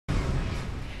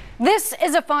This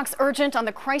is a Fox Urgent on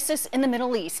the crisis in the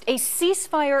Middle East, a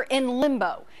ceasefire in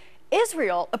limbo.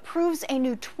 Israel approves a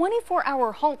new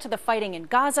 24-hour halt to the fighting in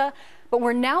Gaza, but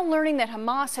we're now learning that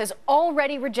Hamas has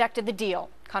already rejected the deal.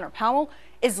 Connor Powell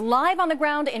is live on the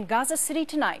ground in Gaza City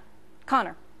tonight.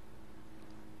 Connor.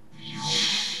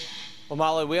 Well,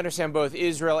 Molly, we understand both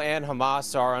Israel and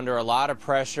Hamas are under a lot of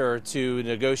pressure to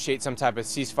negotiate some type of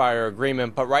ceasefire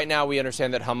agreement. But right now we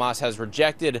understand that Hamas has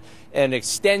rejected an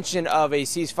extension of a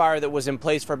ceasefire that was in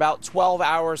place for about 12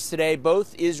 hours today.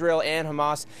 Both Israel and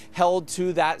Hamas held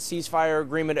to that ceasefire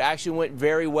agreement. It actually went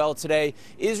very well today.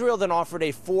 Israel then offered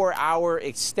a 4-hour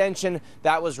extension.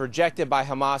 That was rejected by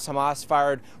Hamas. Hamas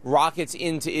fired rockets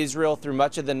into Israel through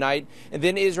much of the night. And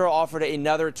then Israel offered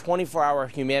another 24-hour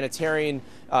humanitarian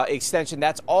extension.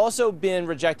 That's also been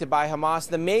rejected by Hamas.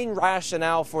 The main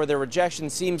rationale for the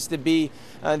rejection seems to be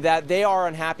that they are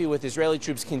unhappy with Israeli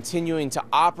troops continuing to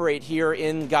operate here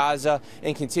in Gaza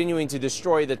and continuing to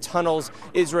destroy the tunnels.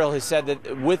 Israel has said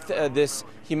that with this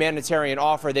humanitarian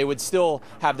offer, they would still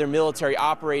have their military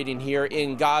operating here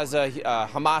in Gaza.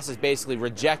 Hamas has basically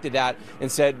rejected that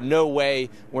and said, no way,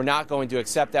 we're not going to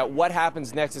accept that. What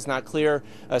happens next is not clear.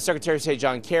 Secretary of State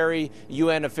John Kerry,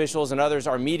 UN officials, and others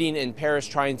are meeting in Paris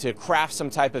trying to craft some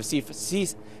type of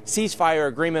ceasefire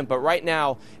agreement. But right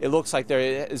now, it looks like there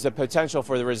is a potential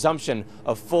for the resumption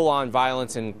of full-on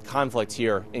violence and conflict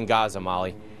here in Gaza,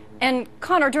 Molly. And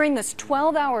Connor, during this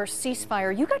 12-hour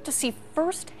ceasefire, you got to see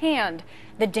firsthand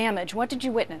the damage. What did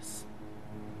you witness?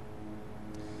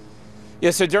 Yeah,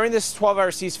 so during this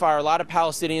 12-hour ceasefire, a lot of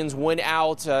Palestinians went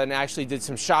out and actually did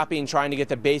some shopping, trying to get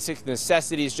the basic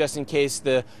necessities just in case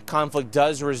the conflict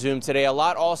does resume today. A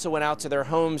lot also went out to their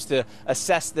homes to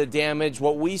assess the damage.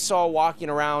 What we saw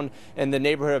walking around in the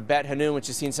neighborhood of Bet Hanun, which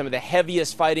has seen some of the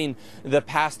heaviest fighting the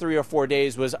past 3 or 4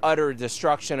 days, was utter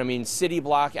destruction. I mean, city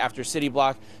block after city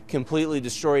block completely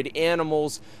destroyed.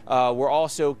 Animals were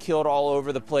also killed all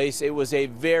over the place. It was a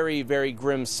very, very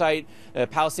grim sight.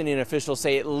 Palestinian officials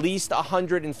say at least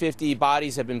 150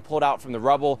 bodies have been pulled out from the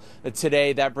rubble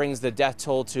today. That brings the death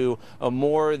toll to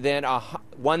more than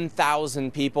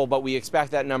 1,000 people, but we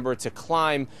expect that number to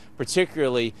climb,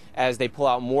 particularly as they pull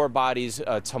out more bodies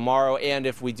tomorrow, and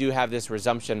if we do have this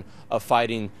resumption of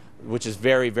fighting, which is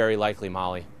very, very likely,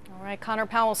 Molly. All right, Connor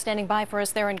Powell standing by for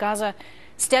us there in Gaza.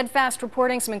 Steadfast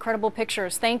reporting some incredible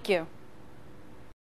pictures. Thank you.